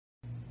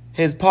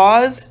His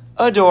paws,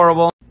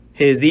 adorable.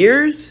 His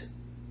ears,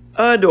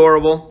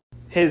 adorable.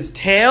 His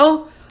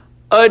tail,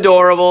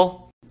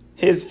 adorable.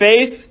 His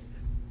face,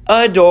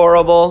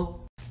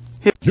 adorable.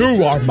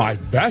 You are my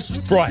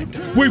best friend.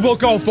 We will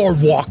go for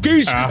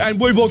walkies, and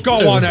we will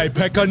go on a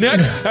picnic,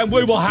 and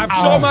we will have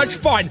so much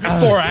fun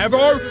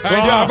forever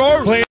and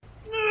ever. Please.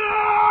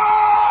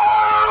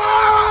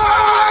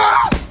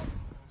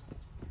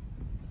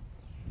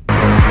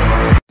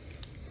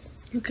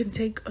 You can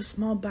take a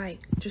small bite.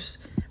 Just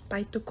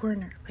bite the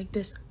corner like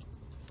this.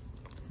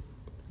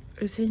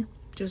 You see?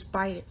 Just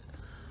bite it.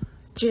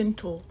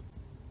 Gentle.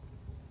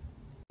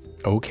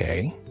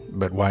 Okay,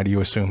 but why do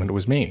you assume it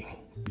was me?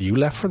 You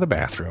left for the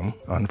bathroom,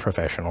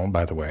 unprofessional,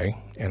 by the way,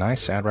 and I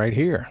sat right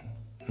here.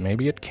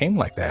 Maybe it came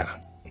like that,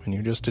 and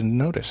you just didn't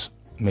notice.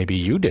 Maybe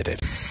you did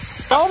it.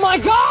 Oh my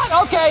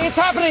God! Okay, it's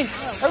happening.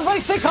 Everybody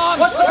stay calm.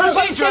 What's the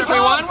procedure,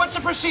 everyone? What's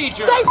the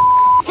procedure? Stay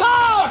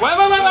calm! Wait.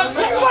 Everybody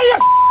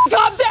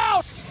calm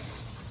down!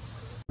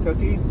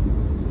 Cookie?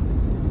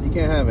 You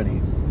can't have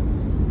any.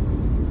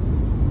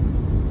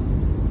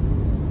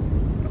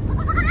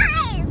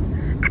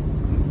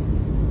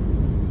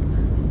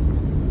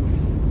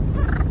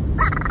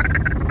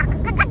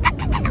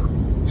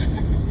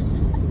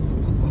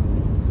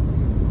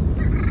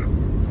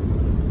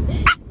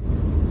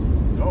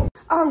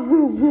 Oh,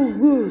 woo, woo,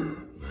 woo.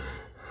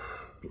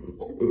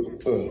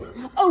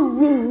 Oh,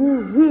 woo,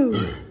 woo,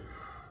 woo.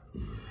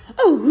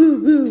 Oh, woo,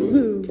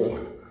 woo,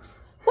 woo.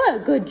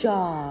 What? Good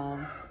job.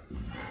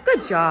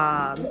 Good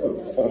job.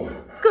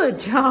 Good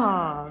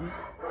job.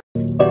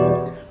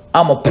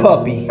 I'm a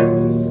puppy.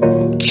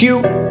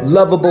 Cute,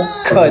 lovable,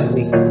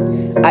 cuddly.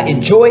 I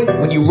enjoy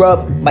when you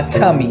rub my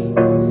tummy.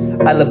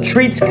 I love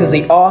treats cause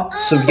they are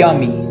so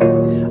yummy.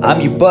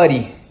 I'm your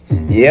buddy.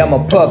 Yeah, I'm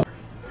a puppy.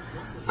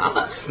 I'm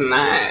a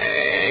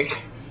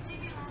snake.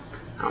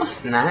 I'm a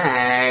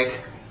snake.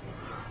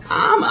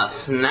 I'm a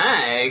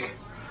snake.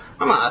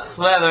 I'm a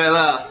slithery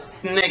little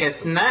sneaky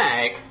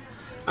snake.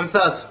 I'm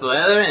so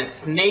slithery and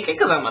sneaky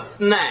because I'm a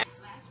snake.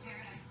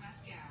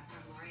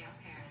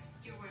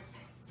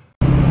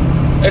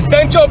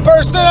 Essential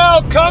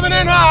personnel coming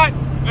in hot.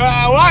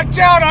 Watch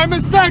out, I'm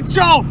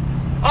essential.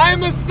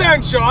 I'm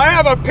essential. I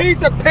have a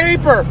piece of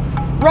paper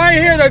right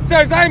here that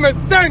says I'm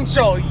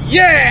essential.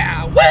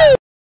 Yeah! Woo!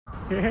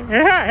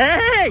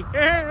 Hey!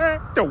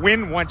 The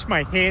wind wants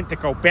my hand to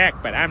go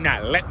back, but I'm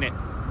not letting it.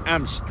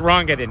 I'm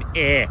stronger than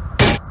air.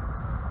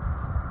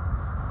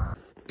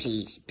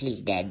 Please,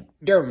 Dad,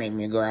 don't make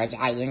me go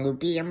outside and go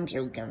pee. I'm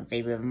so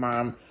comfy with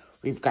Mom.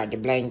 We've got the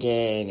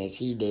blanket and it's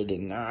heated,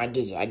 and I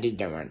just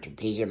don't want to.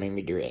 Please don't make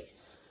me do it.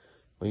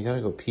 Well, you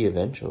gotta go pee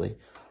eventually.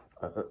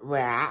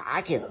 Well,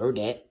 I can hold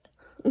it.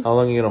 How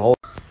long are you gonna hold?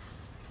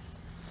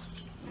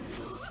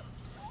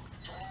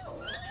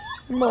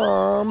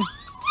 Mom.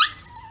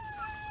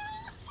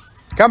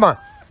 Come on.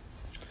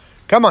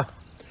 Come on.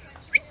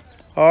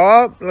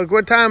 Oh, look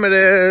what time it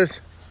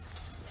is.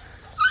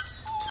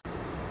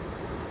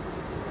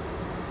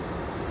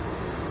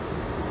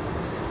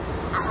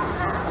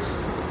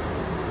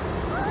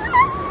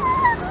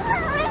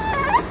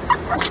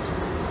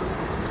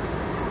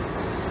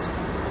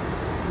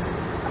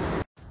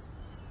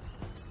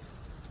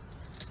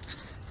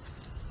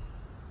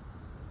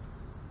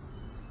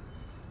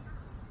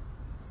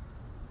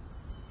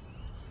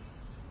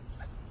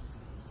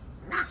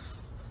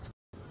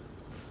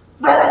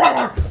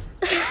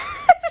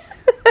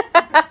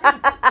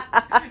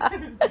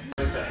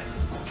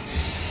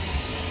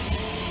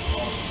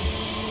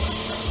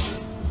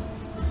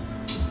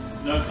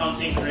 No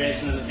content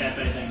creation in the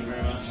cafe, thank you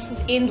very much.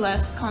 There's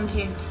endless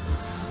content.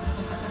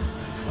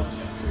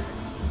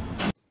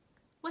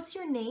 What's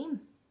your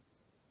name?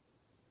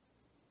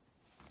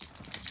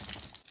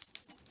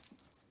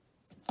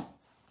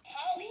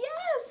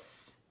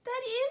 Yes!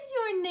 That is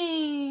your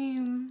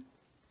name!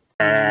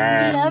 We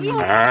love you!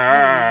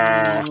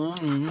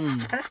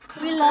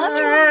 We love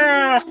you!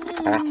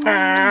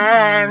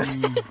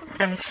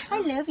 I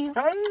love you! I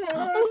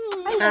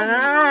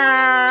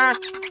love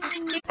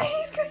you!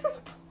 He's gonna...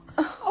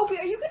 Opie,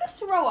 are you gonna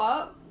throw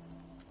up?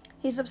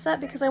 He's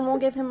upset because I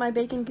won't give him my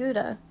bacon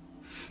Gouda.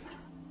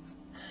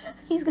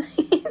 Is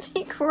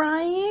he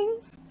crying?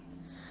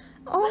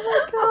 Oh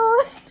my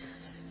god.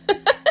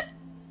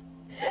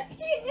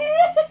 He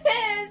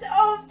is,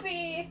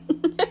 Opie.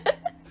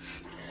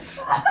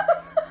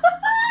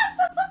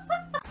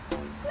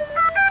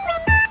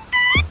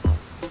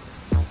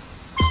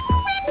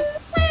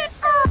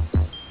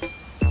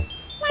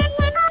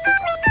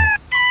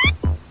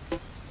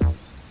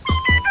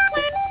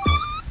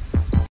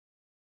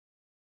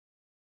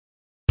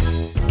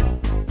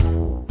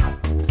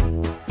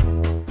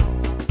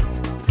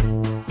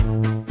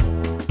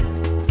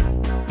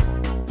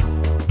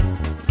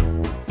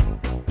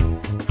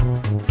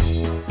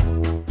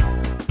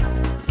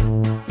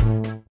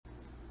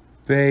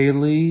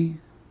 Bailey,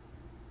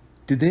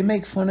 did they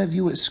make fun of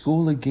you at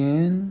school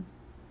again?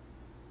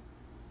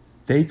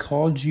 They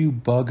called you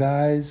bug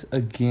eyes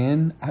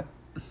again?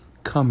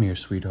 Come here,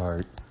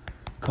 sweetheart.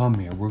 Come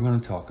here. We're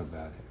gonna talk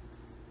about it.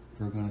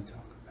 We're gonna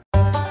talk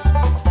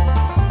about it.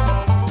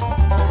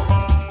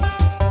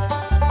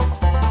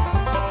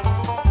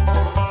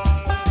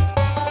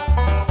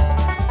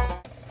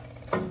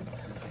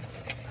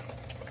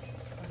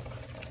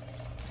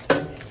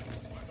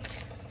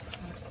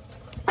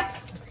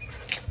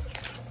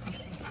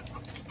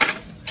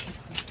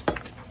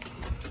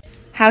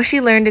 How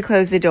she learned to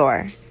close the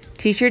door.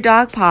 Teach your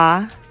dog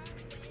paw.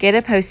 Get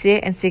a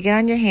Post-it and stick it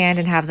on your hand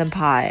and have them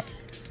paw it.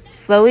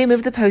 Slowly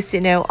move the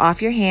Post-it note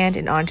off your hand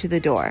and onto the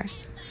door.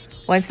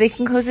 Once they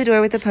can close the door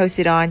with the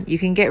Post-it on, you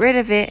can get rid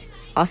of it.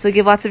 Also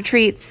give lots of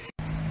treats.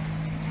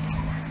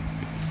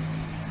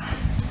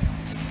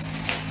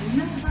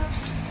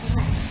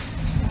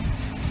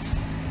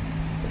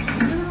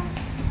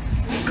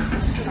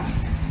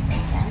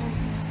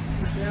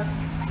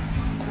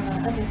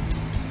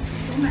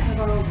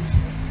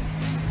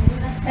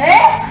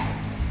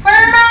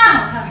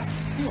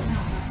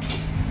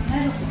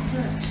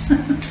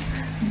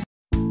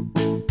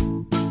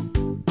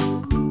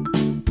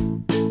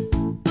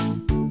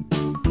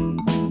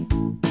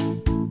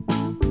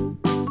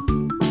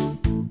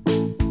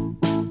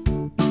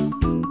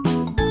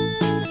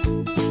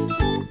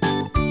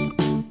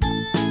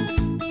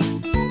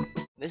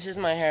 This is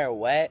my hair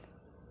wet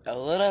a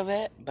little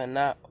bit, but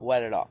not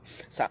wet at all.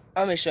 So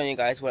I'm gonna show you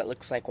guys what it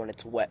looks like when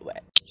it's wet.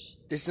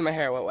 This is my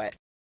hair wet.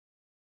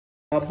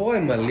 My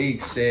boy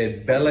Malik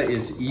said Bella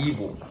is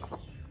evil.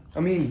 I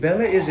mean,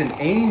 Bella is an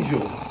angel.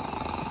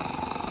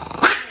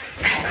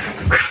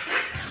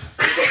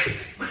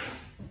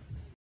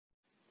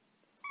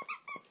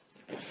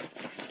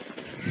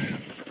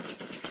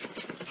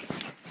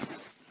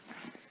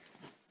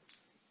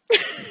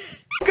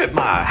 Look at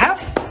my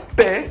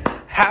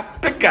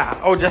happy guy.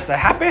 Oh, just a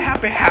happy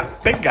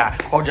guy.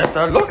 Oh, just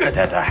a look at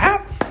that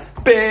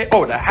happy.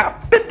 Oh, the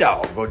happy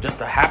dog. Oh, just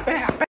a happy.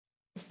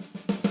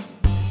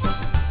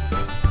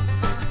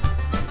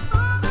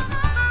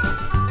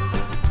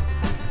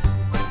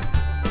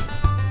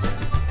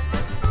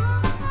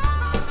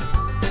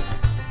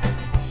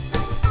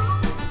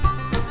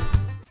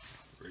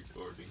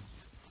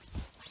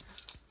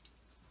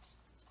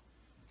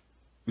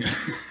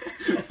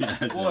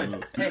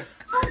 What? Hey.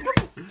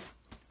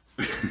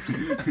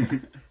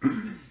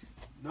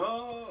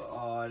 No,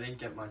 oh, I didn't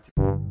get my.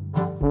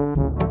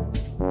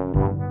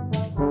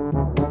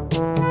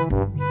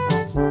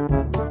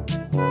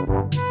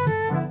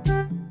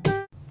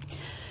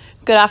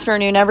 Good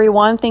afternoon,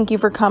 everyone. Thank you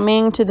for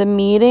coming to the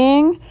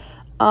meeting.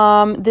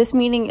 This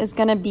meeting is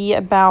going to be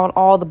about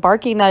all the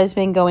barking that has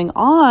been going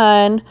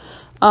on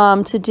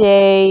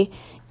today,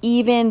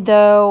 even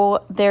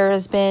though there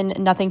has been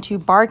nothing to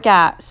bark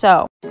at.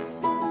 So.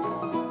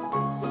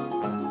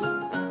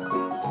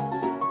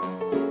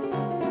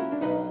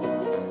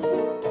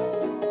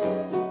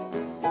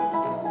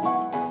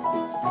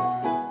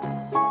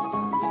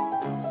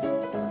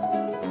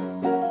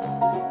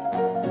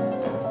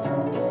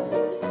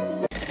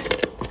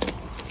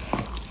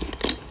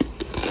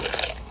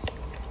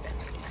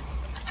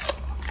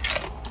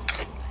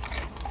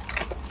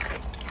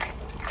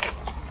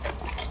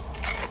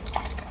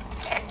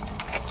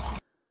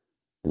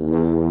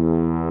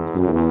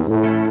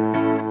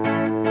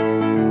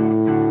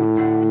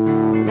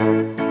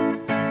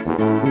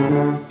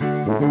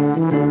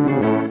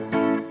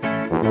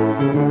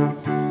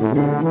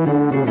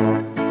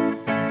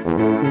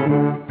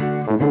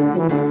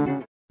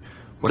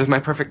 What is my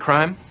perfect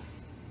crime?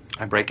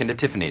 I break into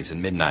Tiffany's at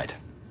midnight.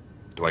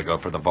 Do I go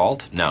for the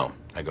vault? No,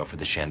 I go for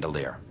the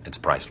chandelier. It's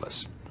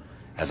priceless.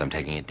 As I'm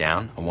taking it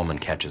down, a woman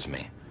catches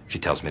me. She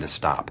tells me to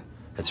stop.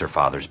 It's her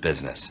father's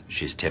business.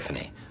 She's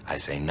Tiffany. I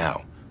say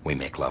no. We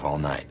make love all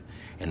night.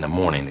 In the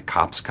morning, the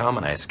cops come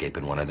and I escape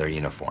in one of their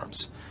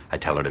uniforms. I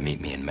tell her to meet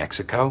me in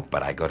Mexico,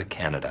 but I go to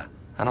Canada.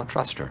 I don't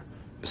trust her.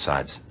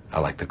 Besides, I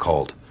like the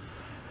cold.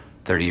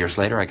 30 years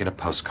later, I get a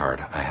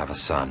postcard. I have a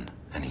son,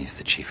 and he's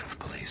the chief of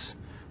police.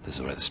 This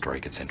is where the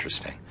story gets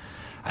interesting.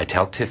 I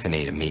tell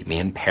Tiffany to meet me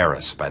in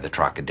Paris by the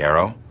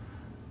Trocadero.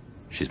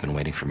 She's been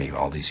waiting for me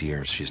all these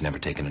years. She's never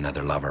taken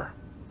another lover.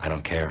 I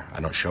don't care. I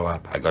don't show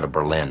up. I go to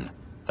Berlin.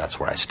 That's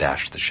where I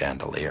stash the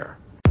chandelier.